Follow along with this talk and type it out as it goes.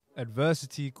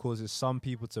Adversity causes some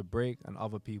people to break and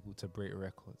other people to break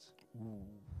records. Ooh,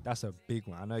 That's a big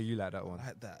one. I know you like that one. I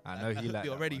like that. I know he like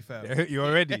You're that ready, one. fam. You're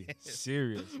already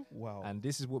serious. Wow. And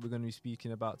this is what we're going to be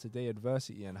speaking about today,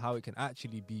 adversity and how it can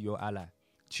actually be your ally.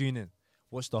 Tune in.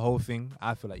 Watch the whole thing.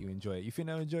 I feel like you enjoy it. You think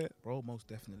they'll enjoy it? Bro, most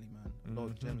definitely, man. A lot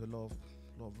of Mhm. gems, a lot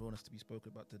of realness to be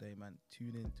spoken about today, man.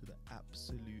 Tune in to the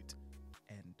absolute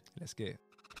end. Let's get it.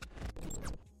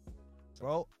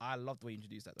 Bro, I love the way you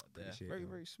introduced that there. Appreciate Very, it, man.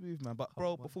 very smooth, man. But Come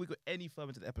bro, on. before we go any further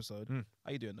into the episode, Mm.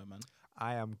 how you doing though, man?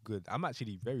 I am good. I'm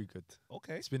actually very good.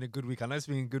 Okay. It's been a good week. I know it's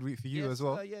been a good week for you Yes, as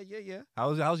well. sir. Yeah.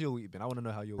 How's your week been? I want to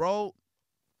know how your Bro,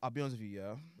 I'll be honest with you,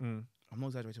 yeah. Mm. I'm not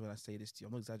exaggerating when I say this to you.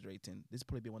 I'm not exaggerating. This has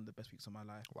probably been one of the best weeks of my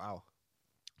life. Wow.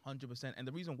 100%. And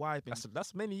the reason why I've been...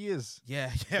 That's many years.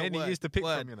 yeah, Many word, years to pick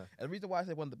word. from, you know. And the reason why I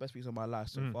say one of the best weeks of my life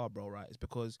so Mm. far, bro, right, is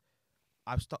because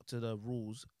I've stuck to the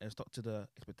rules and stuck to the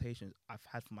expectations I've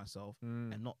had for myself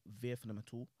Mm. and not veer from them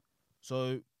at all.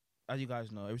 So, as you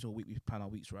guys know, every single week we plan our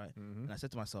weeks, right? Mhm. And I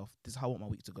said to myself, this is how I want my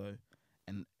week to go.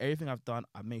 And everything I've done,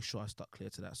 I made sure I stuck clear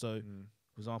to that. So, Mm.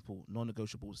 for example,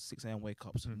 non-negotiables, 6 a.m.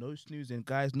 wake-ups. Mm. No snoozing,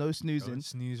 guys, no snoozing. Don't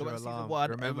snooze Go your back to season alarm.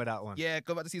 one, Remember that one. Yeah,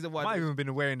 go back to season I one. might have even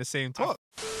been wearing the same top.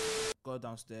 Go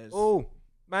downstairs. Oh,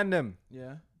 man, them.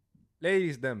 Yeah.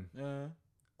 Ladies, them. Yeah.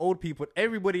 Old people.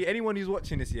 Everybody, anyone who's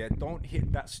watching this, yeah, don't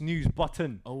hit that snooze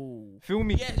button. Oh. Feel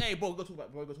me? Yeah, hey, bro, go talk about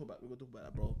it, bro. Go talk about it. We're gonna talk about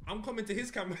that, bro. I'm coming to his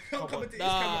camera. Come I'm coming on. to his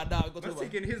Nah, camera. go talk I'm about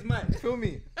it. taking his mic. Feel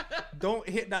me? Don't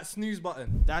hit that snooze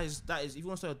button. That is, if you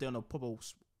want to start your day on a proper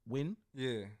win,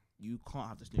 Yeah. you can't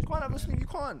have the snooze. You can't have a button, snooze. You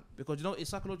can't. man. Because you know,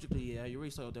 it's psychologically, yeah, you already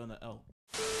start your day on the L.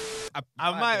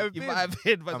 I might have You been. might have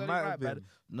been, but I it's only might right, have man. been.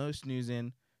 No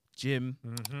snoozing, gym,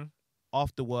 Mm-hmm.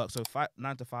 after work. So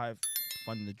 9 to 5,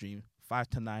 funding the dream. 5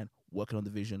 to 9, working on the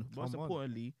vision. Most Come on.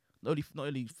 importantly, not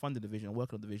only funding the vision and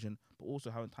working on the vision, but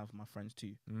also having time for my friends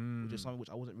too, which is something which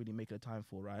I wasn't really making the time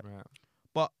for, right? Right.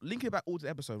 But linking it back all to the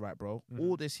episode, right, bro? Mhm.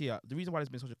 All this here, the reason why it's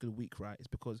been such a good week, right, is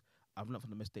because I've learned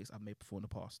from the mistakes I've made before in the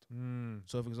past. Mm.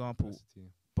 So, for example,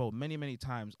 Adversity. bro, many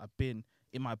times I've been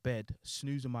in my bed,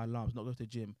 snoozing my alarms, not going to the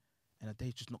gym, and the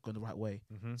day's just not going the right way.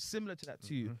 Mhm. Similar to that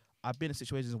too, Mhm. I've been in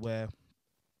situations where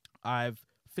I've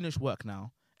finished work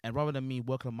now, and rather than me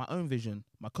working on my own vision,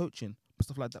 my coaching,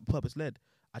 stuff like that, purpose-led,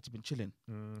 I've just been chilling.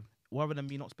 Mm. Rather than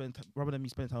me spending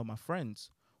time with my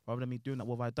friends, rather than me doing that,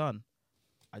 what have I done?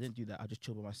 I didn't do that. I just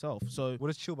chilled by myself. So What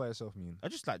does chill by yourself mean? I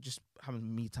just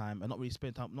having me time and not really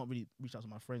spend time, not really reach out to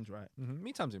my friends, right? Mm-hmm.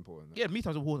 Me time's important. Yeah, me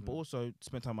time's important, but Mm. also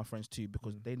spend time with my friends too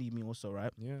because Mm. they need me also,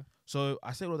 right? Yeah. So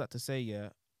I say all that to say, yeah,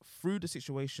 through the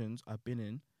situations I've been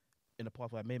in the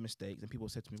past where I made mistakes and people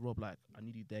said to me, Rob, like, I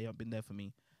need you there, you haven't been there for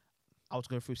me. I was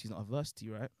going through a season of adversity,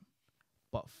 right?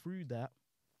 But through that,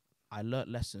 I learnt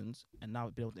lessons and now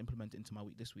I've been able to implement it into my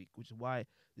week this week, which is why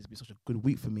this has been such a good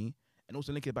week for me. And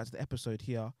also linking it back to the episode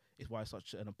here is why it's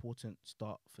such an important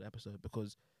start for the episode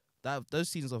because those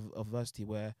seasons of adversity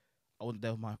where I wasn't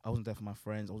there for my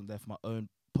friends, I wasn't there for my own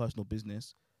personal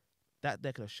business, that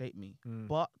there could have shaped me. Mm.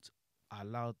 But I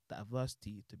allowed that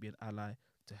adversity to be an ally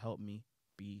to help me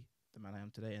be the man I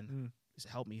am today, and Mm. it's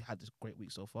helped me had this great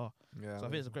week so far. Yeah. So I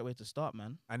think it's a great way to start,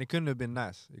 man. And it couldn't have been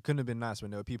nice. It couldn't have been nice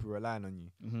when there were people relying on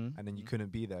you, Mm-hmm. and then you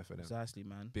couldn't be there for them Precisely,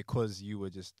 man. because you were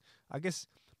just. I guess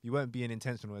you weren't being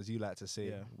intentional, as you like to say,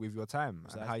 Yeah. with your time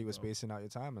and how Exactly, you were bro. spacing out your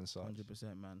time and such.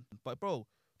 100%, man. But bro,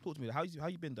 talk to me. How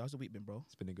you been? How's the week been, bro?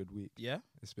 It's been a good week. Yeah.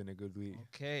 It's been a good week.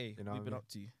 Okay. You know what you what I been mean? up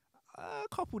to? A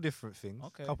couple different things.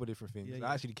 Okay. Couple different things. Yeah, I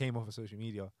yeah. actually came off of social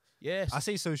media. Yes. I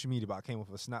say social media, but I came off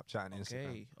of Snapchat and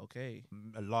Instagram Okay.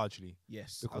 largely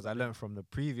Yes. because I learned from the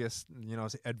previous,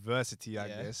 adversity. I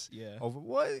guess Yeah. of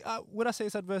what would I say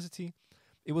it's adversity?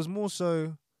 It was more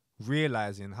so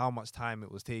realizing how much time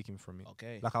it was taking from me.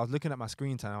 Okay. Like I was looking at my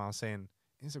screen time and I was saying,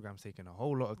 Instagram's taking a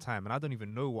whole lot of time and I don't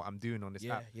even know what I'm doing on this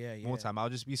yeah. app. Yeah. More time, I'll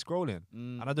just be scrolling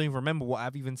Mm. and I don't even remember what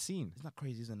I've even seen. Isn't that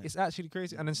crazy, isn't it? It's actually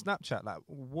crazy. And then Snapchat, like,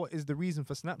 what is the reason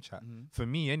for Snapchat? Mhm. For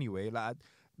me anyway, like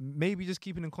maybe just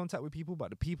keeping in contact with people, but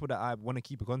the people that I want to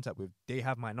keep in contact with, they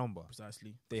have my number.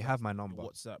 Precisely. They have my Your number.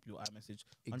 WhatsApp, your iMessage.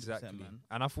 100%, Exactly. man.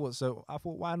 And I thought,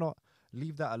 why not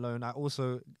leave that alone? I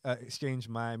also exchanged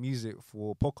my music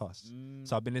for podcasts. Mm.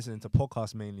 So I've been listening to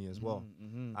podcasts mainly as well,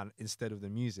 Mhm. and instead of the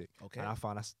music. Okay. And I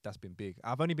found that's been big.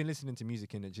 I've only been listening to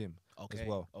music in the gym, Okay.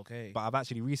 well. Okay. but I've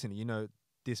actually recently,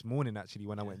 this morning actually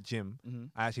when I Yeah. went gym, Mm-hmm.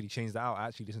 I actually changed that out. I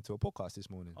actually listened to a podcast this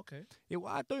morning. Okay.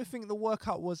 I don't think the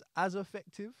workout was as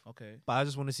effective, Okay. but I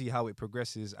just want to see how it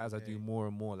progresses as I Okay. do more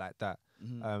and more like that.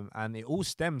 Mm-hmm. And it all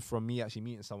stemmed from me actually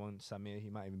meeting someone, Samir.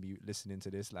 He might even be listening to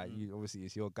this. Like, you obviously,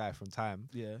 it's your guy from time.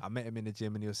 Yeah. I met him in the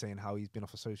gym and he was saying how he's been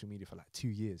off of social media for like 2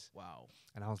 years. Wow.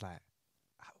 And I was like,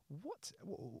 what?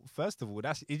 First of all,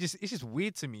 it's just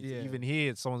weird to me Yeah. to even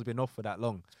hear someone's been off for that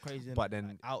long It's crazy. But innit? then-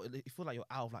 Like, out, you feel like you're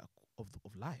out of like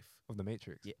of life. of the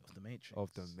Matrix. Yeah, of the Matrix.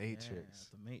 Of the Yeah, Matrix.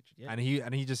 of the Matrix. Yeah.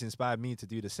 And he just inspired me to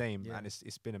do the same, Yeah. and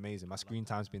it's been amazing. My screen that,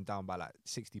 time's man. been down by like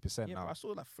 60% Yeah, bro, now. I saw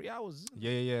like 3 hours. Isn't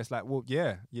it? Yeah. It's like, well,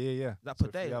 yeah. That So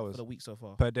per day 3 or hours for the week so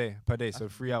far. per day. So That's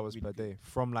 3 really, hours really per good. day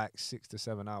from like 6 to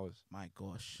 7 hours. My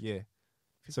gosh. Yeah,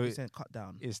 50% so cut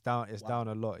down. it's down. It's Wow. down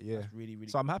a lot. Yeah. That's really, really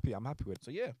So I'm happy. I'm happy with it.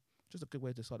 So yeah, just a good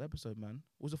way to start the episode, man.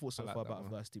 What's the thoughts so I like far that about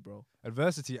one. adversity, bro?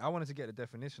 Adversity. I wanted to get the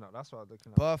definition up. That's what I was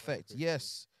looking at. Perfect. quickly.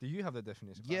 Yes. Do you have the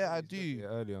definition? Yeah, I know you said do. it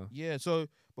earlier. Yeah. So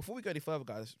before we go any further,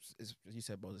 guys, as you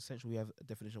said, bro, essentially we have a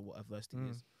definition of what adversity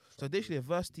Mm. is. So additionally,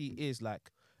 adversity is like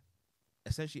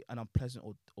essentially an unpleasant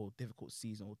or difficult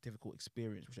season or difficult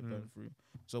experience which you're going through.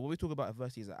 So when we talk about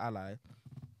adversity as an ally,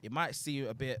 it might seem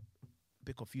a bit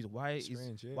confusing.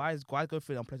 Strange, yeah. Why go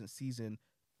through an unpleasant season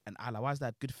an ally? Why is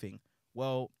that a good thing?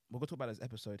 Well, we're gonna talk about this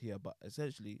episode here, but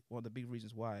essentially one of the big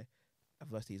reasons why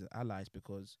adversity is an ally is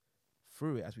because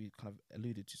through it, as we kind of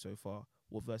alluded to so far,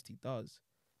 what adversity does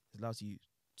is allows you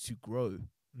to grow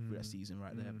through that season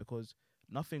right there, Mm. because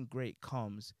nothing great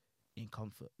comes in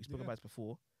comfort. We spoke Yeah. about this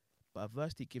before, but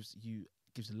adversity gives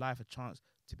life a chance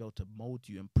to be able to mold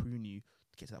you and prune you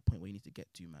to get to that point where you need to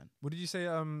get to, man. What did you say?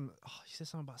 You said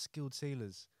something about skilled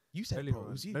sailors. You said, earlier bro, on.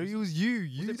 it was you. No, it was you.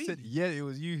 You it me? said, yeah, it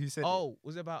was you who said. Oh,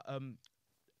 was it about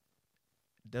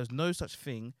there's no such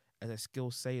thing as a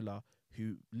skilled sailor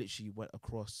who literally went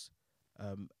across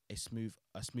a smooth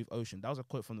ocean. That was a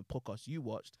quote from the podcast you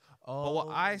watched. Oh, But what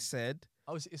I said,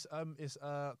 it's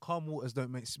calm waters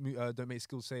don't make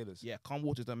skilled sailors. yeah, calm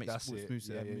waters don't make That's smooth, it. smooth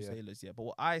Yeah, yeah, yeah. sailors. Yeah, but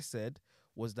what I said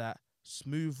was that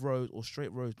smooth roads or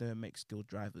straight roads don't make skilled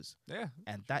drivers, Yeah.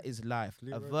 and that is life.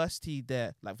 Clear road. Adversity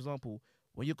there, like for example,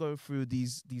 when you're going through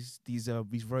these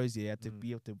roads, you have to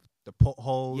be able to. The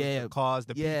potholes, Yeah, the cars,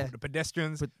 the yeah. people, the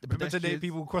pedestrians. But the Remember today, pedestrians-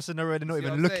 people crossing the road and not See what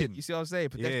even I'm saying? looking. You see what I'm saying?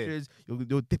 Yeah. Pedestrians,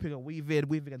 you're dipping and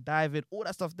weaving and diving, all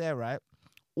that stuff there, right?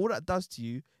 All that does to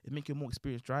you is make you a more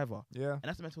experienced driver, Yeah. and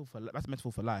that's a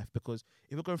metaphor for life. Because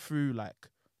if you're going through like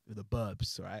the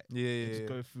burbs, right? Yeah, You're yeah, just yeah.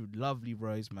 going through lovely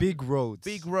roads, man. Big roads.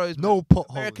 big roads, man. No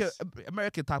potholes.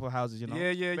 American type of houses, you know.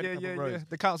 Yeah. American type of roads.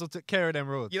 The council took care of them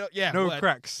roads. You know, yeah. No word.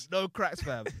 cracks. No cracks,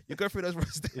 fam. You go through those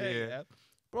roads there, Yeah. yeah.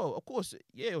 Bro, of course,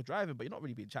 yeah, you're driving, but you're not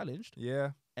really being challenged. Yeah.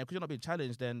 And because you're not being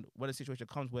challenged, then when a situation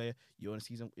comes where you're in a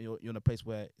season, you're in a place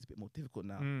where it's a bit more difficult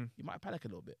now, you might panic a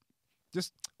little bit.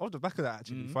 Just off the back of that,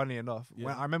 actually, Mhm. funny enough, Yeah.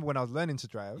 when I remember when I was learning to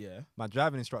drive, Yeah. my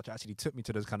driving instructor actually took me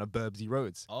to those kind of burbsy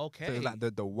roads. Okay. So it was like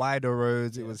the wider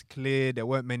roads. It Yeah. was clear. There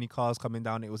weren't many cars coming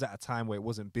down. It was at a time where it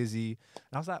wasn't busy. And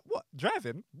I was like, what?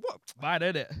 Driving? What? Fine,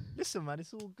 ain't it? Listen, man,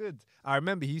 it's all good. I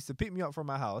remember he used to pick me up from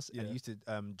my house and Yeah. he used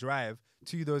to drive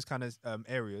to those kind of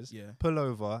areas, Yeah. pull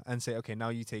over and say, okay, now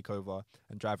you take over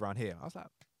and drive around here. I was like,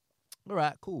 all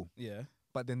right, cool. Yeah.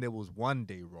 But then there was one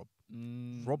day,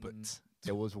 Robert.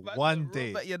 There was Man, one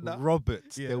day, Robert, you know.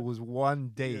 Robert. Yeah. There was one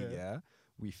day, Yeah. yeah.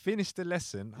 We finished the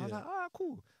lesson. I was Yeah. like,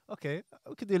 cool. Okay,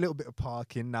 we could do a little bit of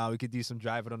parking now. We could do some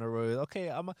driving on the road. Okay,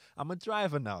 I'm a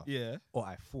driver now. Yeah. Or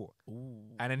I thought.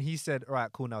 Ooh. And then he said, all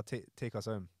right, cool, now take us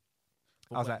home.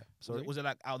 I was like, sorry? Was it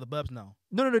like out of the burbs now?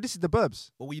 No, this is the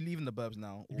burbs. Or were you leaving the burbs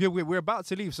now? Or- Yeah, we're about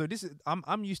to leave. So this is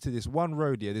I'm used to this one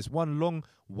road here, this one long,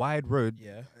 wide road,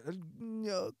 Yeah.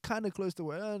 kind of close to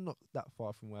where, not that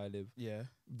far from where I live. Yeah.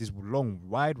 This long,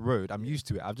 wide road. I'm Yeah. used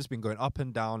to it. I've just been going up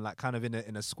and down, like kind of in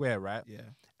a square, right? Yeah.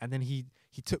 And then he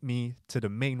took me to the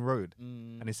main road,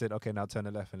 Mm. and he said, "Okay, now turn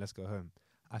the left and let's go home."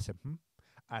 I said,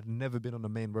 I'd never been on the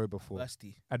main road before.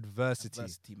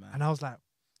 Adversity. man. And I was like,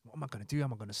 what am I gonna do?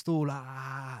 Am I gonna stall?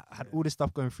 I had all this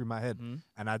stuff going through my head. Mhm.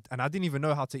 And I didn't even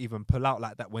know how to even pull out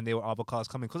like that when there were other cars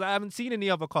coming, because I haven't seen any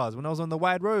other cars when I was on the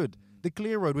wide road, the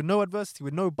clear road with no adversity,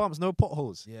 with no bumps, no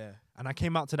potholes. Yeah. And I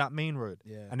came out to that main road,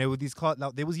 Yeah. and there were these cars.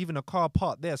 Like, there was even a car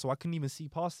parked there, so I couldn't even see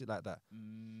past it like that.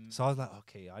 So I was like,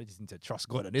 okay, I just need to trust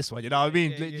God on this one. You know what I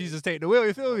mean? Yeah, Let yeah. Jesus take the wheel.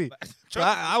 You feel me? So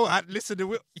I listened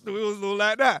to the wheels all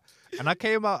like that, and I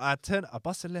came out. I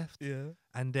bust a left, Yeah.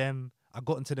 and then I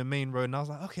got into the main road, and I was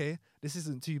like, okay, this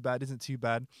isn't too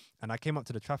bad. And I came up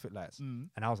to the traffic lights, and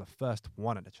I was the first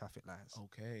one at the traffic lights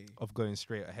Okay. of going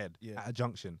straight ahead Yeah. at a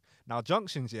junction. Now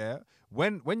junctions, yeah,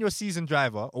 when you're a seasoned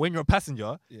driver or when you're a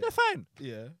passenger, Yeah. they're fine.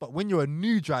 Yeah. But when you're a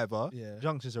new driver, Yeah.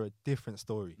 junctions are a different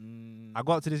story. Mm. I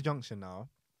got up to this junction now.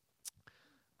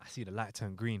 I see the light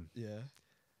turn green. Yeah.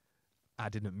 I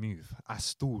didn't move. I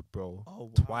stalled, bro,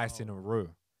 Oh, twice in wow. a row.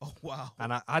 Oh wow.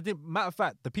 And I didn't. Matter of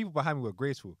fact, the people behind me were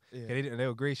graceful. Yeah. Okay, they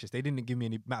were gracious. They didn't give me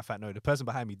any. Matter of fact, no, the person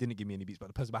behind me didn't give me any beeps, but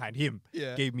the person behind him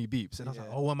Yeah. gave me beeps. And I was like,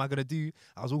 Yeah. oh, what am I gonna do?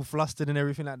 I was all flustered and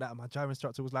everything like that. And my driving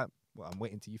instructor was like, well, I'm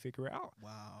waiting till you figure it out.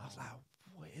 Wow. I was like,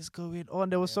 what is going on?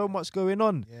 There was so much going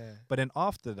on. Yeah. But then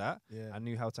after that, Yeah. I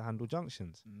knew how to handle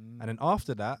junctions. And then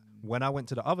after that, when I went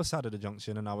to the other side of the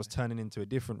junction and I was turning into a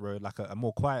different road, like a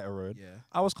more quieter road, Yeah.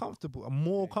 I was comfortable. I'm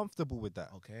more Okay. comfortable with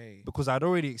that Okay. because I'd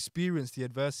already experienced the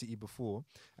adversity before.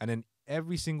 And then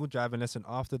every single driving lesson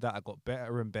after that, I got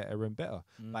better and better and better.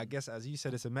 But I guess, as you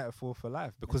said, it's a metaphor for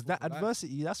life because that Metaphor for life.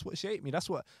 adversity, that's what shaped me. That's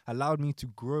what allowed me to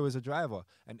grow as a driver.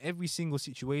 And every single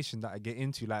situation that I get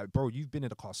into, like, bro, you've been in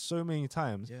the car so many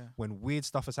times Yeah. when weird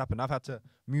stuff has happened. I've had to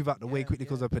move out the way Yeah, quickly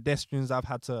because yeah. of pedestrians. I've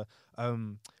had to,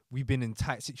 we've been in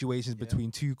tight situations Yeah.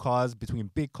 between two cars, between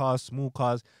big cars, small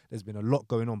cars. There's been a lot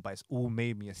going on, but it's all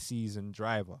made me a seasoned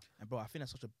driver. And bro, I think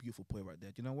that's such a beautiful point right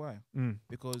there. Do you know why? Mm.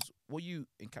 Because what you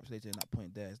encapsulated in that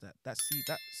point there is that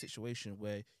situation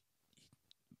where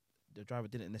the driver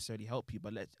didn't necessarily help you,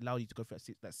 but allowed you to go through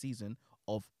that season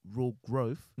of real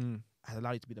growth Mm. has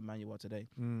allowed you to be the man you are today.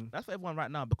 Mm. That's for everyone right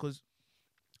now, because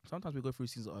sometimes we go through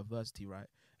seasons of adversity, right?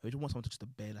 And we just want someone to just to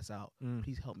bail us out. Mm.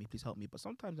 Please help me, please help me. But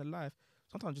sometimes in life,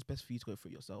 sometimes it's best for you to go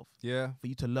through it yourself, Yeah. for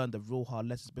you to learn the real hard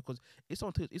lessons. Because if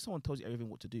someone tells you everything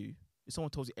what to do, if someone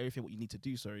tells you everything what you need to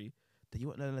do, then you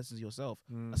won't learn lessons yourself.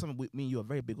 Mm. That's something me and you are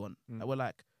very big on. Mm. Like, we're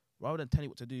like, rather than telling you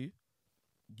what to do,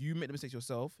 you make the mistakes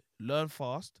yourself, learn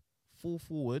fast, fall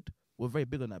forward. We're very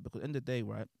big on that because at the end of the day,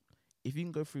 right? If you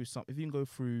can go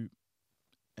through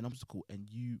an obstacle and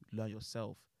you learn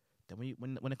yourself, then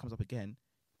when it comes up again,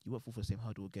 you won't fall for the same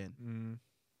hurdle again. Mm.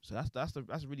 So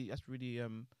that's really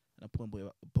an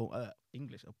important point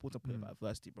English, important point about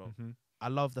adversity, bro. Mm-hmm. I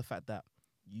love the fact that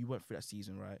you went through that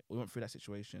season, right? We went through that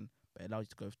situation, but it allowed you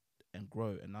to go and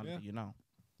grow, and now Yeah. you now.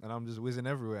 And I'm just whizzing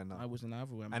everywhere now. I was in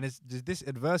everywhere. And it's just this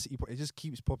adversity, it just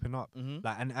keeps popping up. Mm-hmm.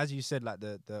 Like, and as you said, like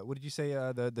the what did you say?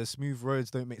 The smooth roads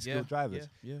don't make skilled drivers.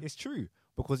 Yeah. It's true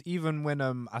because even when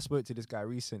I spoke to this guy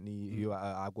recently who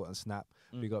I got on Snap,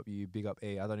 big up you, big up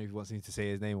A. I don't know if he wants me to say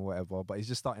his name or whatever, but he's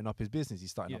just starting up his business. He's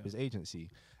starting up his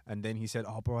agency, and then he said,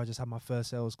 "Oh, bro, I just had my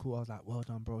first sales call." I was like, "Well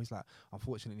done, bro." He's like,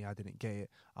 "Unfortunately, I didn't get it."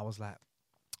 I was like,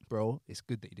 "Bro, it's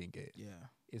good that you didn't get it. Yeah.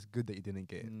 It's good that you didn't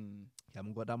get it. Mm, You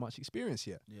haven't got that much experience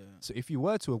yet." yeah. So if you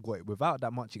were to have got it without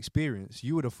that much experience,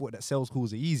 you would have thought that sales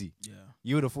calls are easy. Yeah.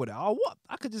 You would have thought that, oh, what?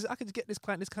 I could just get this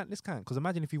client. Because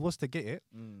imagine if he was to get it,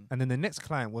 and then the next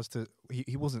client was to,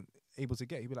 he wasn't able to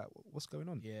get it, he'd be like, what's going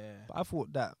on? Yeah. But I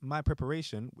thought that my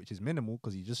preparation, which is minimal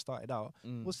because he just started out,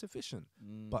 was sufficient.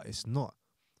 But it's not.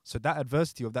 So that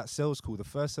adversity of that sales call, the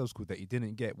first sales call that he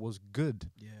didn't get, was good.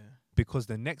 Yeah. Because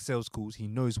the next sales calls, he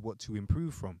knows what to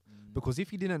improve from. Because if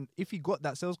he got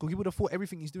that sales call, he would have thought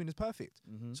everything he's doing is perfect.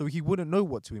 So he wouldn't know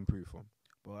what to improve from.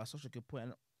 Bro, that's such a good point.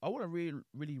 And I want to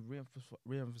really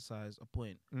re-emphasize a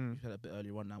point you said a bit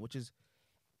earlier on now, which is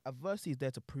adversity is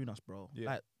there to prune us, bro. Yeah.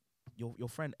 Like your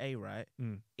friend A, right?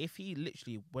 If he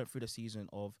literally went through the season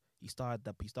of he started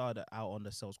out on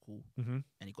the sales call and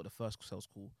he got the first sales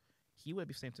call, he would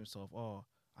be saying to himself, "Oh,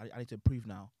 I need to improve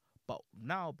now." But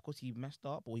now, because he messed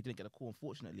up or he didn't get a call,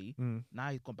 unfortunately, now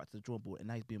he's gone back to the drawing board and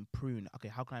now he's being pruned. Okay,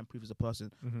 how can I improve as a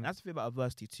person? And that's the thing about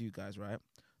adversity too, guys, right?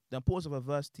 The importance of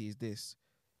adversity is this.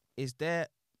 Is there,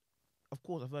 of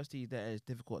course, adversity there is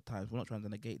difficult at times. We're not trying to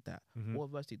negate that. What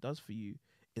adversity does for you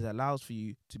is it allows for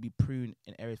you to be pruned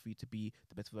in areas for you to be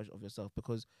the best version of yourself.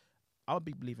 Because I'm a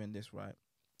big believer in this, right?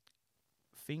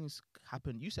 Things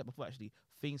happen. You said before, actually,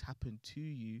 things happen to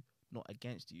you, not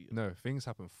against you. No, things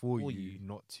happen for For you, you.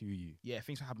 not to you. Yeah,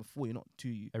 things happen for you, not to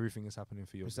you. Everything is happening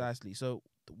for you. Precisely. So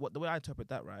the way I interpret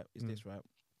that, right, is this, right?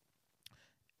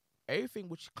 Everything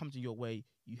which comes in your way,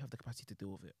 you have the capacity to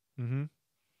deal with it. Mm-hmm.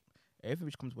 Everything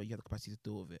which comes your way, you have the capacity to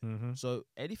deal with it. Mm-hmm. So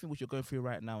anything which you're going through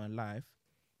right now in life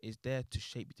is there to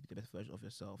shape you to be the best version of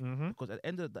yourself. Mm-hmm. Because at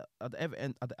the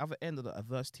other end of the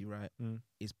adversity, right, Mm.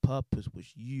 is purpose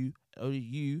which only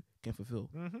you can fulfill.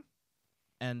 Mm-hmm.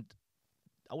 And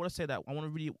I want to say that I want to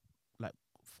really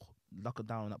lock it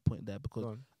down on that point there,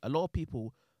 because a lot of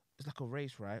people, it's like a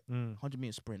race, right?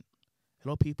 100-meter sprint. A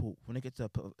lot of people, when they get to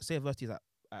say adversity is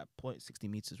at 0.60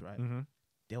 meters, right? Mm-hmm.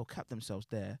 They'll cap themselves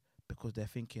there because they're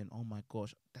thinking, oh my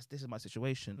gosh, this is my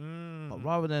situation. Mm. But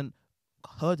rather than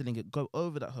hurdling it, go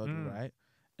over that hurdle, right?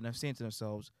 And they're saying to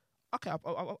themselves, okay, I've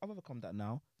overcome that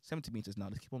now. 70 meters now.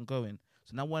 Let's keep on going.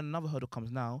 So now when another hurdle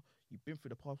comes now, you've been through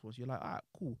the past ones. You're like, all right,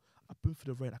 cool. I've been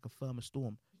through the rain like a firmer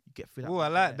storm. You get through that. Oh, I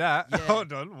like that. Yeah.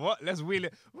 Hold on. What? Let's wheel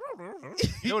it.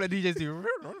 You know what the DJs do?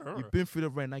 You've been through the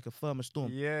rain like a firmer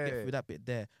storm. Yeah. Get through that bit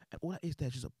there. And all that is there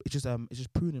is it's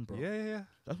just pruning, bro. Yeah.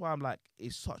 That's why I'm like,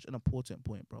 it's such an important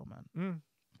point, bro, man.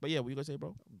 But yeah, what you gonna say,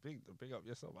 bro? Big up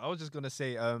yourself. I was just gonna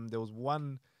say, there was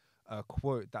one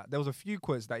quote there was a few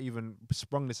quotes that even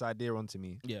sprung this idea onto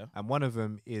me. Yeah. And one of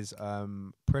them is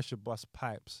pressure bust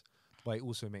pipes but it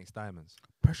also makes diamonds.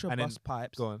 Pressure And then- bust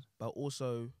pipes, Go on. but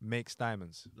also Makes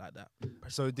diamonds. like that.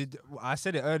 So I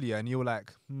said it earlier, and you were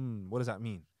like, what does that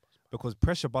mean? Because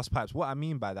pressure bust pipes. What I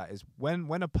mean by that is when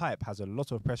a pipe has a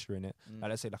lot of pressure in it, like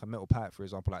let's say like a metal pipe, for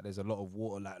example, like there's a lot of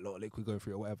water, like a lot of liquid going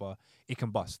through it or whatever, it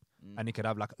can bust, and it could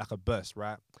have like a burst,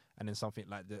 right? And then something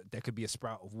like there could be a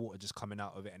sprout of water just coming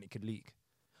out of it, and it could leak.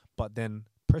 But then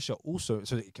pressure also,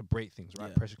 so it can break things, right?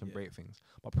 Yeah, Pressure can break things,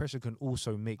 but pressure can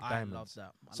also make diamonds. I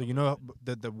love that. So you know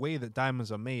the way that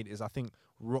diamonds are made is, I think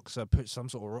some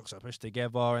sort of rocks are pushed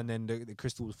together, and then the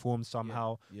crystals form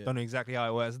somehow. Yeah. Don't know exactly how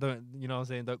it works. Don't, you know what I'm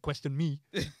saying? Don't question me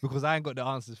because I ain't got the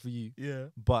answers for you. Yeah.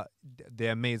 But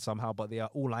they're made somehow. But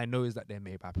all I know is that they're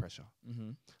made by pressure. Mm-hmm.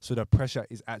 So the pressure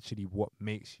is actually what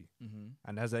makes you. Mm-hmm.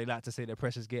 And as they like to say, the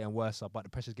pressure's getting worse, but the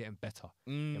pressure's getting better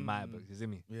in my book. You see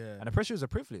me? Yeah. And the pressure is a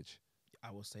privilege.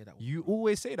 I will say that. You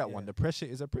always say that one. Yeah. The pressure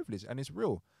is a privilege, and it's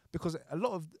real because a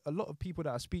lot of people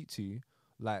that I speak to,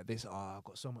 like this, I've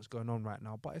got so much going on right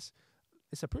now, but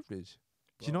it's a privilege.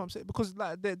 Do you know what I'm saying? Because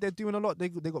like they're doing a lot. They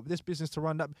got this business to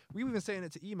run. That we were even saying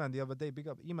it to E-Man the other day. Big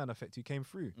up E-Man Effect who came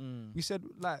through. We said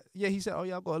like, yeah, he said, oh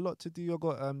yeah, I've got a lot to do. I've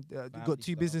got got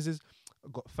two stuff. businesses.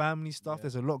 I've got family stuff. Yeah.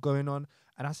 There's a lot going on.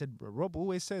 And I said, Rob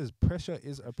always says pressure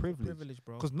is a privilege. Privilege,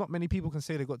 bro. Because not many people can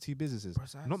say they've got two businesses.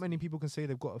 Precisely. Not many people can say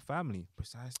they've got a family.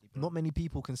 Precisely, bro. Not many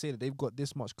people can say that they've got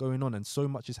this much going on and so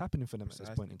much is happening for them at this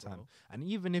point in time. Bro. And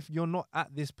even if you're not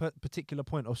at this particular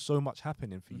point of so much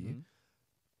happening for you,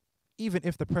 even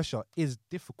if the pressure is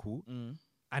difficult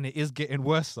and it is getting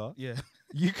worse, Yeah.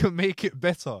 you can make it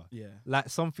better. Yeah. Like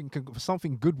something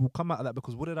good will come out of that,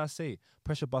 because what did I say?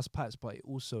 Pressure busts pipes, but it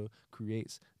also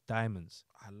creates diamonds.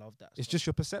 I love that. It's just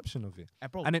your perception of it.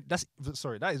 bro. And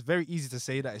that is very easy to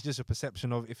say that it's just your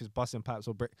perception of if it's busting pipes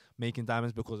or making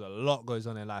diamonds, because a lot goes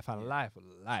on in life, and life, boy.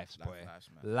 lives,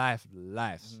 man.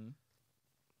 Lives.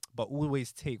 But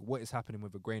always take what is happening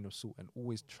with a grain of salt and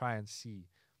always try and see.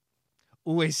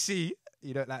 Always see,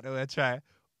 you don't like the word try,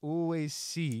 always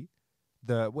see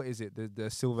the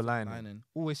silver lining.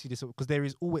 Always see this, because there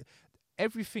is always,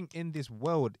 everything in this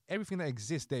world, everything that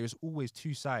exists, there is always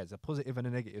two sides, a positive and a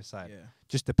negative side. Yeah.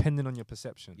 Just depending on your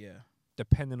perception. Yeah.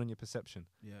 Depending on your perception.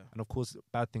 Yeah. And of course,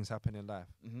 bad things happen in life.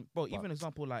 Bro, even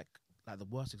example like the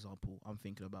worst example I'm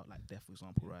thinking about, like death, for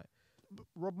example, right?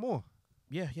 Rob Moore.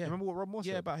 Yeah. You remember what Rob Moore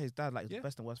said? Yeah, about his dad, like Yeah. the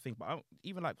best and worst thing. But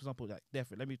even like, for example, like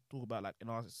death. Let me talk about like in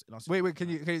our Wait, can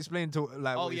you explain to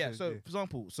like? Oh what he yeah. said? So for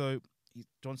example,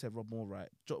 John said Rob Moore, right?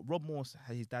 Rob Moore,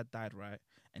 his dad died, right?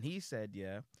 And he said,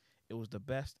 yeah, it was the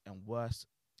best and worst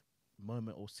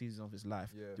moment or season of his life.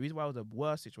 Yeah. The reason why it was the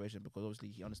worst situation, because obviously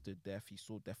he understood death, he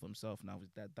saw death for himself. Now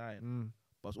his dad dying,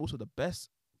 but it's also the best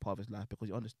part of his life, because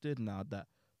he understood now that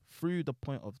through the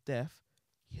point of death,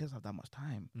 he doesn't have that much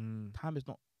time. Time is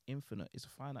not infinite; it's a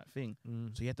finite thing.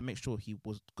 So he had to make sure he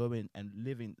was going and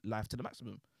living life to the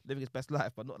maximum, living his best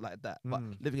life, but not like that, but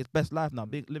living his best life now,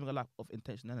 living a life of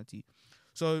intentionality.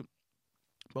 So,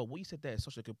 but what you said there is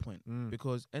such a good point,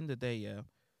 because end of the day, yeah,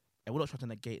 and we're not trying to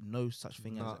negate no such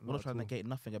thing as we're not trying to negate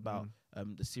nothing about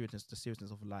the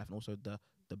seriousness of life, and also the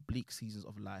bleak seasons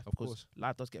of life. Of course,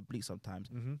 life does get bleak sometimes.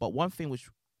 But one thing which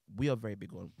we are very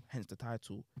big on, hence the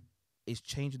title, is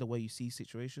changing the way you see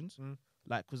situations.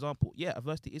 Like, for example, yeah,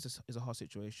 adversity is a hard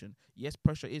situation. Yes,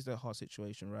 pressure is a hard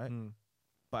situation, right?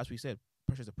 But as we said,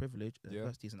 pressure is a privilege.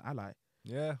 Adversity is an ally.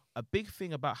 Yeah. A big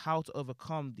thing about how to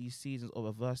overcome these seasons of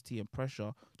adversity and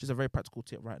pressure, just a very practical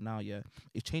tip right now, yeah,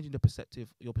 is changing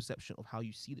your perception of how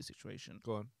you see the situation.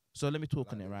 Go on. So let me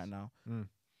talk on it right now.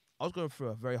 I was going through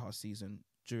a very hard season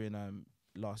during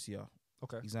last year.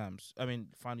 Okay. Exams. I mean,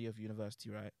 final year of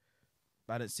university, right?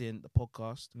 Balancing the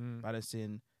podcast,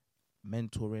 balancing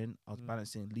mentoring. I was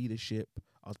balancing leadership.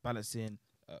 I was balancing,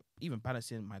 even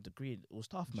balancing my degree. It was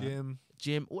tough, man.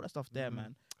 Gym, all that stuff there,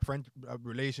 man. Friend,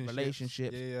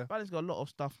 relationships. Yeah. Balancing a lot of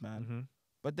stuff, man.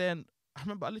 But then I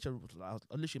remember I was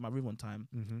literally in my room one time.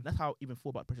 That's how I even thought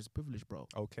about pressure's privilege, bro.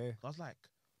 Okay. I was like,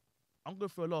 I'm going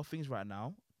through a lot of things right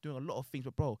now, doing a lot of things,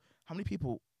 but bro, how many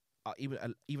people are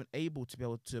even able to be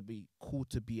able to be called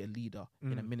to be a leader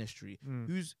in a ministry?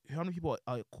 How many people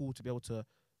are called to be able to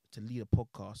lead a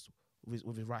podcast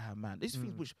with his right hand man? These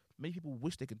things which many people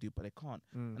wish they could do, but they can't.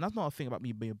 And that's not a thing about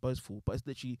me being boastful, but it's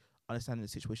literally understanding the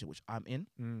situation which I'm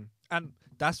in. And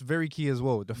that's very key as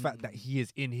well. The fact that he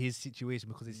is in his situation,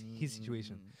 because it's his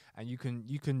situation, and you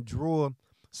can draw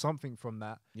something from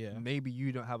that. Yeah. Maybe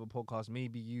you don't have a podcast.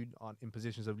 Maybe you aren't in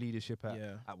positions of leadership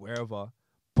at wherever,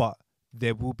 but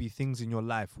there will be things in your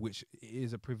life which it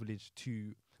is a privilege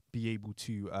to be able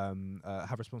to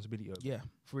have responsibility over. Yeah.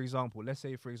 For example, let's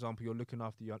say, you're looking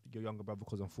after your younger brother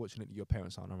because unfortunately your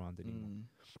parents aren't around anymore.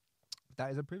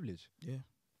 That is a privilege. Yeah.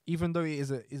 Even though it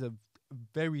is a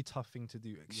very tough thing to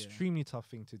do, extremely tough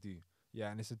thing to do. Yeah,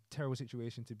 and it's a terrible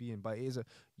situation to be in. But it is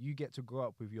you get to grow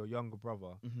up with your younger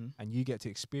brother, and you get to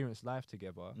experience life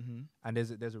together. And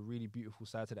there's a really beautiful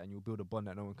side to that, and you'll build a bond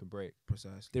that no one can break.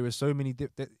 Precisely. There is so many.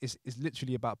 It's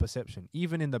literally about perception.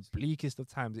 Even in the bleakest of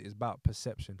times, it is about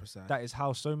perception. Precisely. That is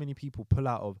how so many people pull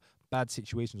out of bad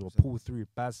situations or pull through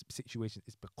bad situations.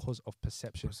 It's because of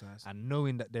perception and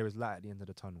knowing that there is light at the end of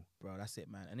the tunnel. Bro, that's it,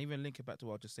 man. And even linking back to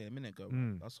what I was just saying a minute ago,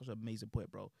 bro, that's such an amazing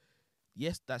point, bro.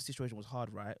 Yes, that situation was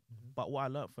hard, right? But what I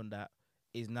learned from that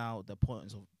is now the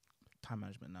importance of time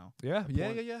management now. Yeah.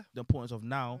 The importance of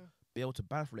now be able to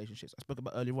balance relationships. I spoke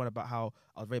about earlier on about how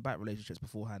I was very bad at relationships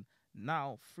beforehand.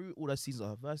 Now, through all those seasons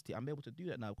of adversity, I'm able to do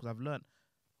that now because I've learned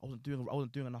I wasn't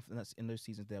doing enough in those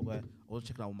seasons there where I wasn't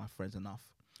checking out with my friends enough.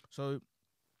 So,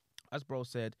 as bro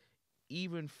said,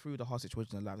 even through the hard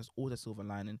situations in life, there's always a silver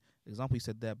lining. The example you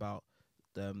said there about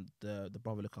the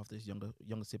brother looking after his younger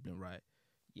sibling, right?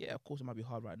 Yeah, of course it might be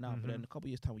hard right now, but then in a couple of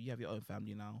years' time, when you have your own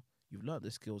family now, you've learned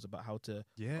the skills about how to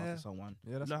look after someone.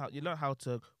 Yeah, you learn how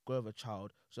to grow with a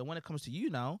child. So when it comes to you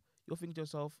now, you're thinking to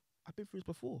yourself, I've been through this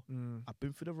before. I've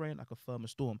been through the rain, I can firm a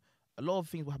storm. A lot of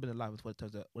things will happen in life when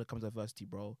it comes to adversity,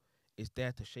 bro. It's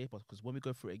there to shape us because when we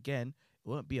go through it again, it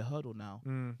won't be a hurdle now.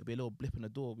 It'll be a little blip in the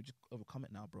door. We just overcome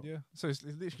it now, bro. Yeah. So it's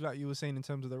literally like you were saying in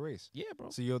terms of the race. Yeah, bro.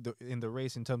 So you're in the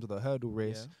race in terms of the hurdle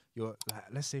race. You're like,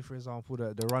 let's say for example,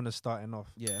 the runner's starting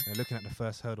off. Yeah. And looking at the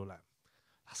first hurdle, like,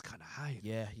 that's kind of high.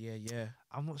 Yeah.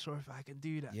 I'm not sure if I can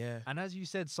do that. Yeah. And as you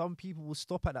said, some people will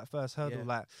stop at that first hurdle,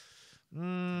 like,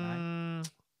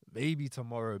 maybe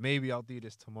tomorrow. Maybe I'll do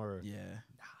this tomorrow. Yeah.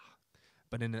 Nah.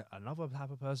 But then another type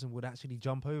of person would actually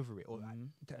jump over it or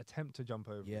attempt to jump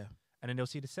over it. And then they'll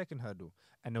see the second hurdle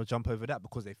and they'll jump over that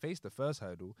because they faced the first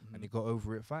hurdle and they got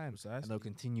over it fine. Precisely. And they'll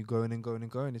continue going and going and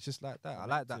going. It's just like that.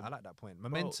 Momentum. I like that point.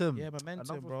 Momentum. Bro,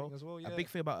 momentum, bro. As well, A big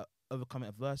thing about overcoming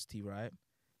adversity, right,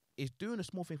 is doing the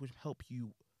small things which help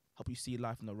you see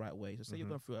life in the right way. So say you're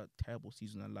going through a terrible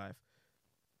season in life,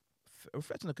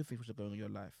 reflect on the good things which are going on in your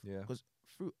life. Yeah. Because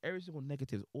through every single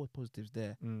negative, there's always positives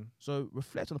there. So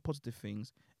reflect on the positive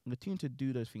things and continue to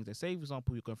do those things. Like say, for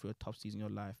example, you're going through a tough season in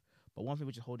your life, but one thing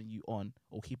which is holding you on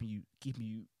or keeping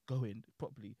you going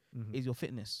properly is your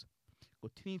fitness.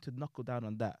 Continue to knuckle down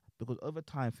on that because over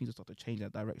time things will start to change in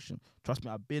that direction. Trust me,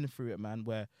 I've been through it, man,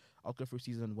 where I'll go through a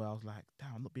season where I was like,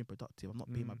 damn, I'm not being productive. I'm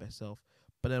not being my best self.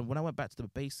 But then when I went back to the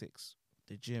basics,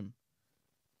 the gym,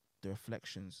 the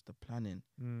reflections, the planning,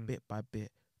 bit by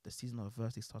bit, the season of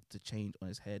adversity started to change on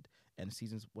its head, and the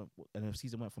season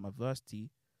went from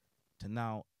adversity to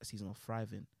now a season of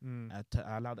thriving. And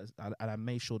I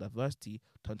made sure that adversity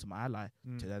turned to my ally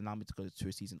to then allow me to go to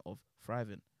a season of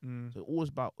thriving. So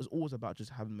it's always about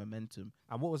just having momentum.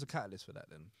 And what was the catalyst for that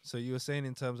then? So you were saying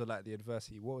in terms of like the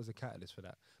adversity, what was the catalyst for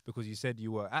that? Because you said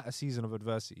you were at a season of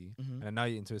adversity and now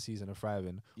you're into a season of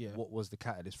thriving. Yeah. What was the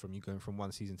catalyst from you going from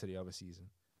one season to the other season?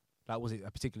 Like, was it a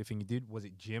particular thing you did? Was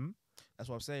it gym? That's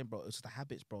what I'm saying, bro. It's the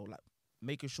habits, bro. Like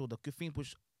making sure the good things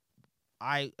which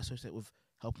I associate with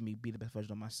helping me be the best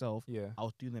version of myself. Yeah,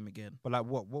 I'll do them again. But like,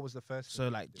 what was the first? So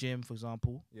like gym, for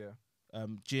example. Yeah.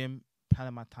 Gym,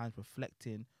 planning my times,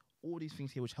 reflecting, all these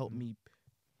things here which help me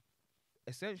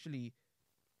essentially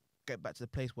get back to the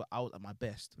place where I was at my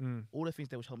best. All the things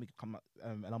that which help me come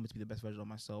allow me to be the best version of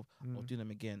myself. I'll do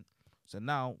them again. So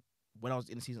now, when I was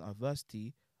in the season of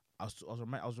adversity, I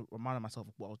was reminding myself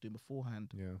of what I was doing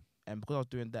beforehand. Yeah. And because I was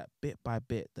doing that bit by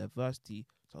bit, the adversity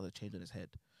started to change on its head.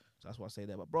 So that's what I say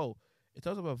there. But bro, in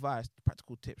terms of advice,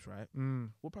 practical tips, right?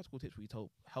 What practical tips would you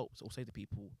help or say to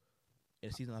people in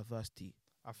a season of adversity?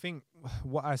 I think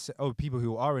what I said, people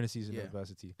who are in a season of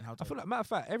adversity. And I feel like, matter of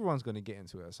fact, everyone's going to get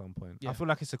into it at some point. Yeah. I feel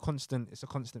like it's a constant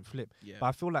flip. Yeah. But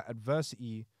I feel like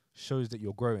adversity shows that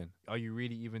you're growing. Are you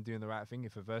really even doing the right thing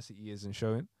if adversity isn't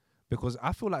showing? Because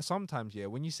I feel like sometimes,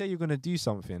 when you say you're going to do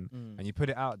something and you put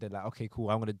it out there like, okay, cool,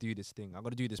 I'm going to do this thing. I'm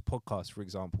going to do this podcast, for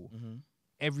example.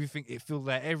 It feels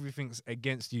like everything's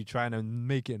against you trying to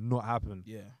make it not happen.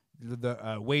 Yeah. The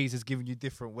Waze is giving you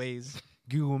different ways.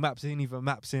 Google Maps ain't even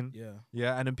maps in. Yeah.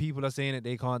 Yeah, and then people are saying that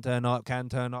they can't turn up, can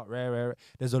turn up, rare.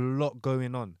 There's a lot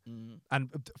going on. And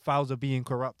files are being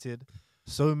corrupted.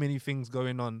 So many things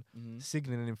going on,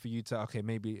 signaling for you to, okay,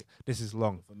 maybe this is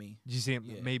long. For me. Do you see it?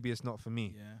 Yeah. Maybe it's not for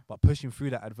me. Yeah. But pushing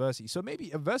through that adversity. So maybe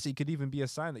adversity could even be a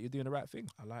sign that you're doing the right thing.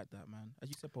 I like that, man. As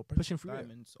you said, bro, pushing through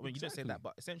diamonds. I mean, you didn't say that,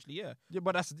 but essentially, yeah. Yeah,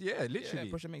 but that's, literally. Yeah,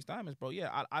 pressure makes diamonds, bro.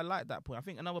 Yeah, I like that point. I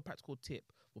think another practical tip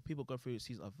for people going through a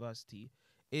season of adversity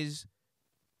is,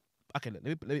 okay, let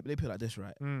me put it like this,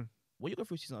 right? When you go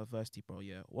through a season of adversity, bro,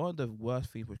 one of the worst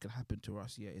things which can happen to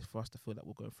us, is for us to feel that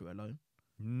we're going through alone.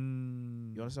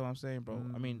 You understand what I'm saying, bro?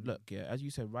 I mean, Mm. look, yeah, as you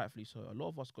said, rightfully so. A lot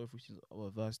of us go through seasons of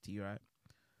adversity, right?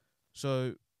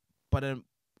 So, but then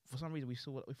for some reason we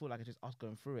feel like it's just us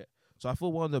going through it. So I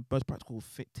feel one of the most practical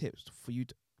tips for you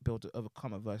to be able to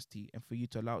overcome adversity and for you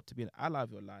to allow it to be an ally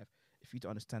of your life, if you to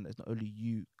understand that it's not only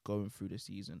you going through the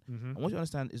season. Mm-hmm. And once you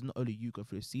understand it's not only you going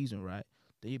through the season, right,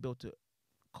 then you're able to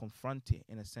confront it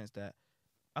in a sense that,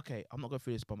 okay, I'm not going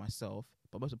through this by myself,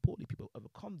 but most importantly, people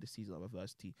overcome the season of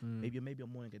adversity. Maybe you're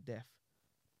mourning a death.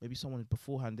 Maybe someone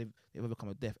beforehand they've overcome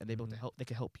a death and they're able to help. They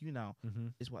can help you now.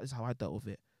 This is how I dealt with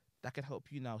it. That can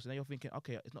help you now. So now you're thinking,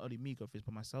 okay, it's not only me going through this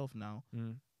by myself now.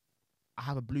 I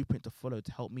have a blueprint to follow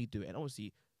to help me do it. And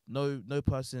obviously, no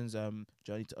person's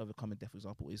journey to overcoming death, for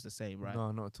example, is the same, right?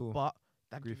 No, not at all. But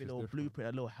that Grief gives you a is little different. blueprint,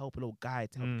 a little help, a little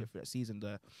guide to help you get through that season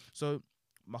there. So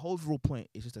my whole overall point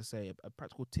is just to say a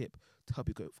practical tip to help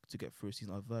you get through a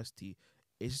season of adversity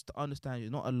is just to understand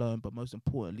you're not alone, but most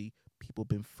importantly, people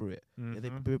been through it. If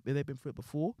they've been through it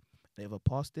before, they've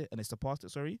surpassed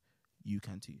it, you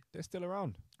can too. They're still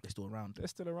around. They're still around. They're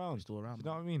still around. They're still around. You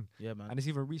know what I mean? Yeah, man. And it's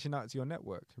even reaching out to your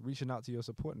network, reaching out to your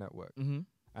support network. And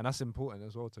that's important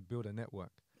as well, to build a network.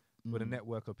 With a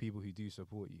network of people who do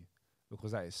support you,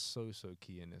 because that is so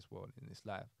key in this world, in this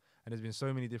life. And there's been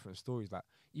so many different stories. Like,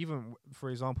 even for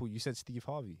example, you said Steve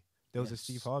Harvey. There was a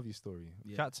Steve Harvey story.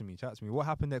 Yeah. Chat to me. What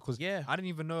happened there? Because Yeah. I didn't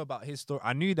even know about his story.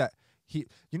 I knew that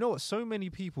you know what? So many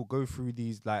people go through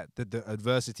these, like the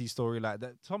adversity story, like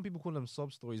that. Some people call them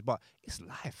sob stories, but it's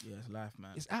life. Yeah, it's life,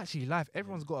 man. It's actually life.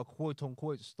 Everyone's got a quote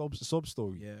unquote sob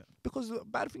story. Yeah. Because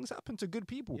bad things happen to good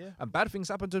people. Yeah. And bad things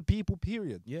happen to people,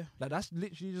 period. Yeah. Like, that's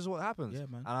literally just what happens. Yeah,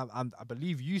 man. And I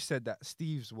believe you said that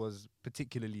Steve's was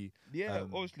particularly Yeah,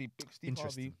 obviously, big Steve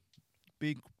interesting. Harvey,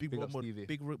 big Big role up model, Stevie.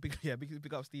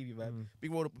 big up Stevie, man.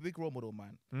 Big role model,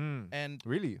 man. And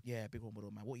Really? yeah, big role model,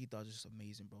 man. What he does is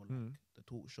amazing, bro. Like the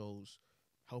talk shows,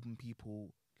 helping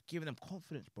people, giving them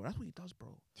confidence, bro. That's what he does, bro.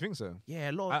 Do you think so?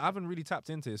 Yeah, a lot. I haven't really tapped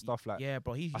into his stuff. Like, yeah,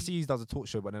 bro. I see he does a talk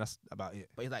show, but then that's about it.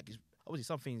 But he's like, obviously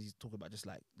some things he's talking about just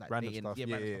like Random dating, stuff.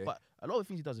 random Yeah. stuff. But a lot of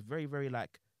things he does is very, very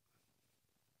like,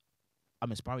 I'm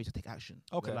inspiring you to take action.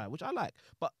 Okay. Which I like.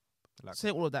 But Like-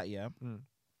 say all of that, yeah. Mm.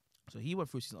 So he went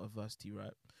through a season of adversity,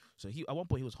 right? So at one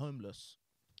point he was homeless.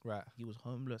 Right. He was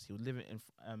homeless. He was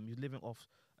living off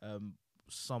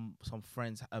some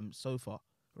friend's sofa,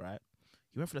 right?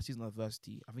 He went through a season of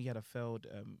adversity. I think he had a failed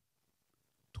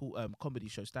comedy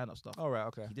show, stand up stuff. All right.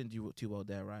 Okay. He didn't do too well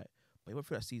there, right? But he went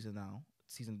through that season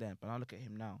then. But I look at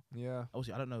him now. Yeah.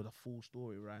 Obviously, I don't know the full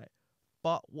story, right?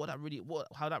 But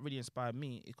how that really inspired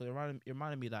me is because it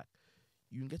reminded me that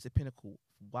you can get to the pinnacle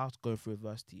whilst going through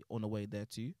adversity on the way there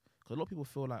too. Because a lot of people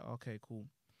feel like, okay, cool.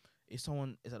 If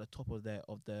someone is at the top of their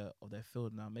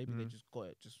field now, maybe they just got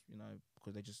it,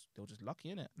 because they were just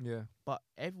lucky in it. Yeah. But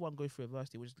everyone goes through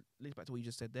adversity, which links back to what you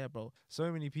just said there, bro.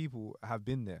 So many people have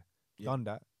been there, done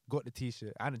that, got the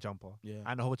t-shirt and a jumper,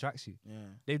 and the whole tracksuit. Yeah.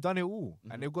 They've done it all,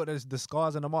 and they've got the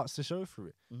scars and the marks to show through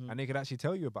it, and they can actually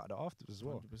tell you about it afterwards as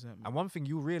well. 100%, man. And one thing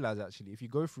you'll realize, actually, if you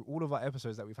go through all of our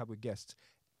episodes that we've had with guests,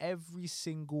 every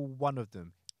single one of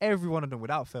them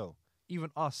without fail, even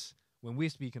us, when we're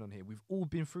speaking on here, we've all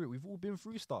been through it. We've all been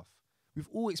through stuff. We've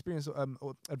all experienced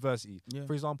adversity. Yeah.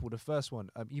 For example, the first one,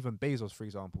 even Bezos, for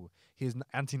example, his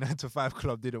anti-9 to 5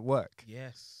 club didn't work.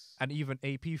 Yes. And even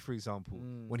AP, for example,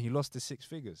 when he lost his 6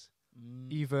 figures.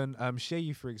 Even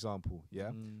Shay, for example,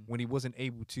 when he wasn't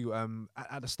able to,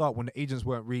 at the start, when the agents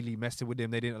weren't really messing with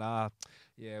him, they didn't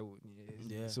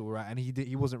it's all right. And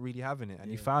he wasn't really having it.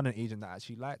 And he found an agent that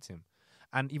actually liked him.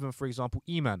 And even, for example,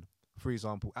 E-Man, for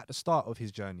example, at the start of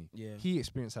his journey, he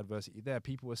experienced adversity there.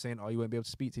 People were saying, you won't be able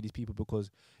to speak to these people because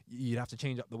you'd have to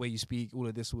change up the way you speak, all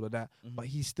of this, all of that. But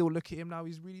he still, look at him now,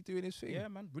 he's really doing his thing. Yeah,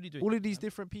 man, really doing all it, of these man.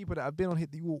 different people that have been on here,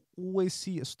 you will always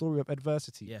see a story of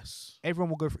adversity. Yes. Everyone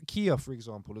will go for Kia, for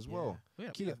example, as well. We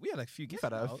had Kia. like a few We've guests.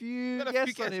 had a now. few Had a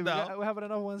guests few on here. guests now. We're having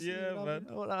another one soon. Yeah, man.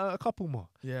 A couple more.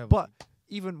 Yeah, But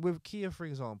even with Kia, for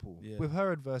example, with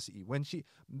her adversity, when she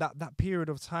that period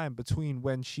of time between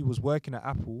when she was working at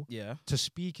Apple to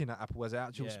speaking at Apple as an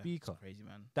actual speaker, crazy,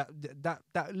 man.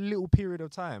 That little period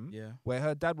of time Yeah. where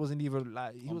her dad wasn't even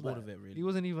like he On was board like, of it, really. he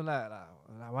wasn't even like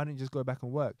why didn't you just go back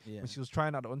and work? Yeah. When she was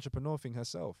trying out the entrepreneur thing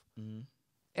herself. Mhm.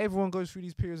 Everyone goes through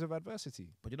these periods of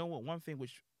adversity. But you know what? One thing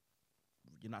which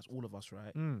unites all of us,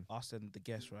 right? Us and the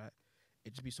guests, right?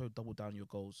 It just be so double down your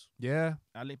goals. Yeah.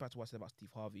 I link back to what I said about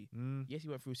Steve Harvey. Yes, he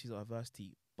went through a season of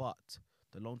adversity, but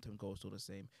the long-term goal is still the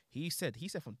same. He said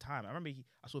from time. I remember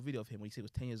I saw a video of him when he said he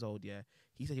was 10 years old. Yeah,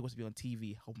 he said he wants to be on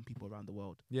TV helping people around the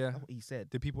world. Yeah. That's what he said.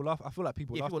 Did people laugh? I feel like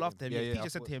people laughed People loved him. Yeah, I teacher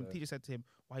said thought to him. so. Teacher said to him,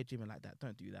 "Why are you dreaming like that?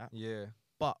 Don't do that." Yeah.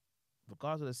 But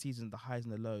regardless of the season, the highs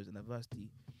and the lows and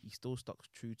adversity, he still stuck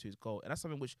true to his goal. And that's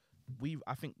something which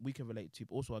I think we can relate to.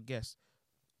 But also, I guess,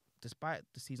 despite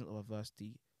the season of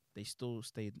adversity, they still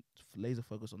stayed laser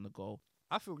focused on the goal.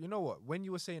 I feel, you know what, when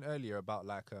you were saying earlier about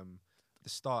like the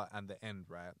start and the end,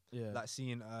 right? Yeah. Like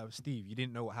seeing Steve, you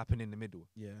didn't know what happened in the middle.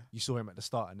 Yeah. You saw him at the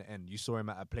start and the end. You saw him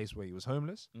at a place where he was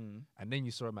homeless, Mm. and then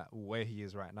you saw him at where he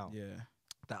is right now. Yeah.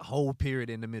 That whole period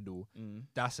in the middle, Mm.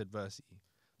 that's adversity.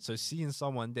 So seeing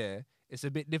someone there, it's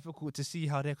a bit difficult to see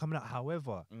how they're coming out.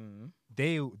 However, Mm.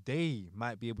 they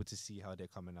might be able to see how they're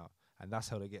coming out, and that's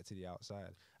how they get to the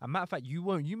outside. And matter of fact, you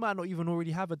might not even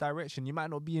already have a direction. You might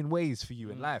not be in ways for you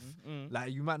in life. Mm.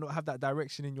 Like you might not have that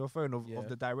direction in your phone of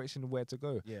the direction of where to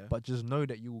go. Yeah. But just know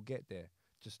that you will get there.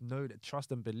 Just know that,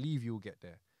 trust and believe you will get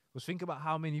there. Because think about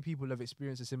how many people have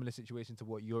experienced a similar situation to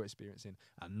what you're experiencing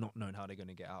and not knowing how they're going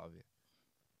to get out of it.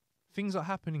 Things are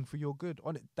happening for your good.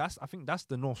 I think that's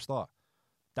the North Star.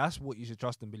 That's what you should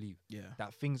trust and believe. Yeah.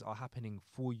 That things are happening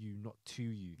for you, not to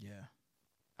you. Yeah.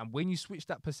 And when you switch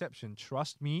that perception,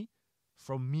 trust me,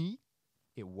 from me,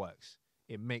 it works.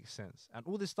 It makes sense. And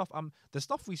all this stuff, the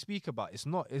stuff we speak about, it's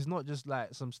not just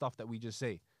like some stuff that we just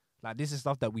say. Like this is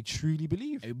stuff that we truly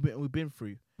believe. We've been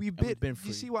through. We've been been through.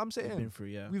 You see what I'm saying? We've been through,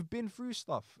 yeah. We've been through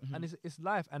stuff, Mhm. and it's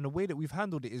life. And the way that we've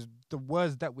handled it is the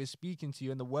words that we're speaking to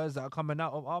you and the words that are coming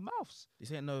out of our mouths.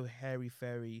 This ain't no hairy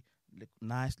fairy, like,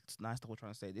 nice stuff we're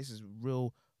trying to say. This is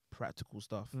real practical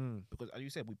stuff. Because as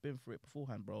you said, we've been through it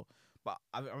beforehand, bro. But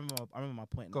I remember my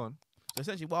point. Go on. So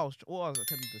essentially, what I was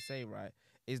attempting to say, right,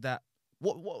 is that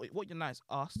what unites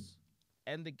us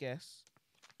and the guests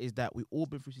is that we all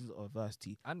been through seasons of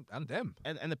adversity, And them.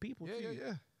 and the people too.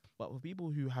 Yeah. But for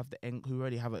people who have who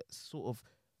already have a sort of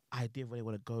idea of where they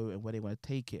want to go and where they want to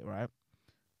take it, right?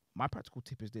 My practical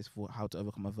tip is this for how to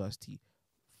overcome adversity: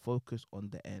 focus on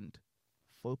the end.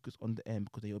 Focus on the end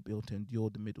because you'll be able to endure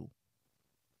the middle.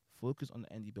 Focus on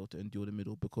the end, you'll be able to endure the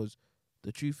middle because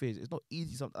the truth is, it's not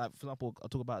easy. Like, for example, I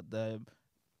talk about the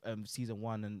season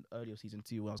 1 and earlier season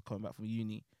 2 when I was coming back from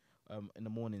uni in the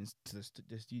mornings to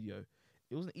the studio.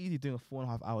 It wasn't easy doing a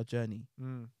 4.5 hour journey,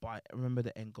 but I remember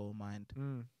the end goal in mind.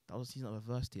 That was a season of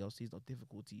adversity. That was a season of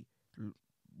difficulty.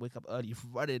 Wake up early,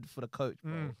 running for the coach,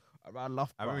 bro. Around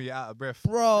Loughborough. I remember you're out of breath.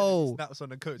 Bro. Snaps on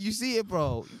the coach. You see it,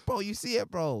 bro. You see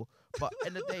it, bro. But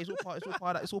in the day,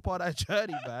 it's all part of that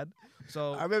journey, man.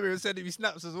 So I remember he was sending me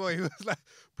snaps as well. He was like,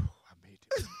 bro, I made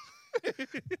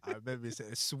it. I remember he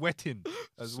said sweating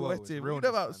as well. sweating. You Realness, know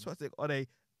about man. sweating on a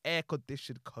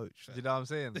air-conditioned coach. Do you know what I'm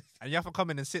saying? And you have to come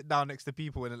in and sit down next to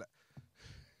people and like,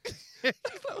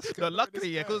 No, luckily,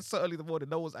 yeah, because it's so early in the morning,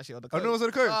 no one's actually on the coach. oh, no one's on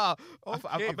the coach. Ah, Okay,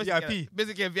 I'm VIP.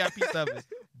 busy getting VIP service.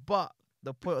 But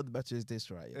the point of the matter is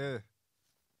this, right? Yeah.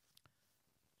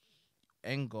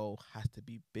 End goal has to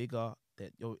be bigger.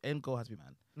 Your end goal has to be,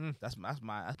 man. Mm. That's my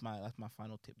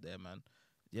final tip there, man.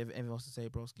 Do you have anything else to say,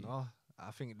 broski? No, I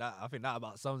think that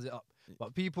about sums it up.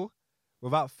 But people,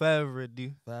 without further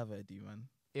ado, Further ado, man.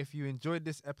 if you enjoyed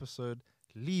this episode,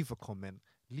 leave a comment,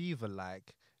 leave a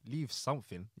like, leave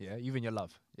something. Yeah, even your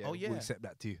love. Yeah, Oh, yeah. we'll accept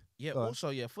that too. Yeah. Go on. Also,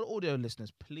 yeah, for the audio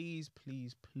listeners, please,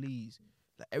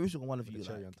 like every single one of Put you, the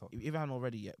cherry like, on top. if you haven't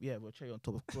already yet, yeah, we'll cherry on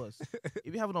top, of course.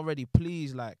 If you haven't already,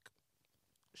 please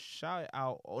shout it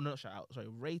out, or not shout out, sorry,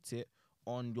 rate it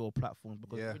on your platforms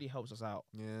because it Yeah. really helps us out.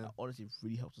 Yeah. Like, honestly, it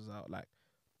really helps us out. Like,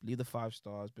 leave the 5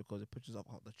 stars because it pushes up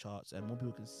the charts and more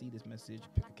people can see this message.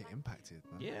 People get impacted,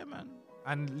 man. Yeah, man.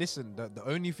 And listen, the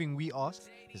only thing we ask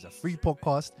is a free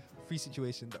podcast, free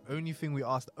situation. The only thing we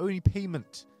ask, the only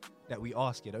payment that we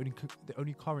ask, the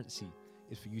only currency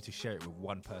is for you to share it with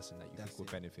one person that you That's think will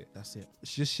it. benefit. That's it.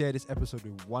 Just share this episode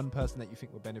with one person that you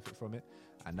think will benefit from it,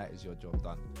 and that is your job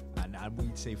done. And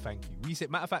we say thank you.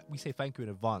 Matter of fact, we say thank you in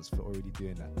advance for already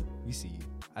doing that. We see you.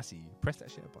 I see you. Press that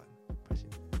share button. Press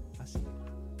it. I see you.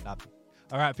 Love you.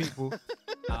 All right, people.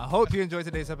 I hope you enjoyed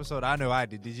today's episode. I know I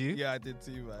did. Did you? Yeah, I did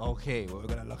too, man. Okay, well, we're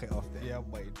gonna lock it off there. Yeah,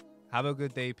 I'm waiting. Have a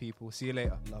good day, people. See you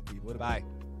later. Love you. Bye.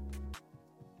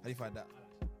 How do you find that?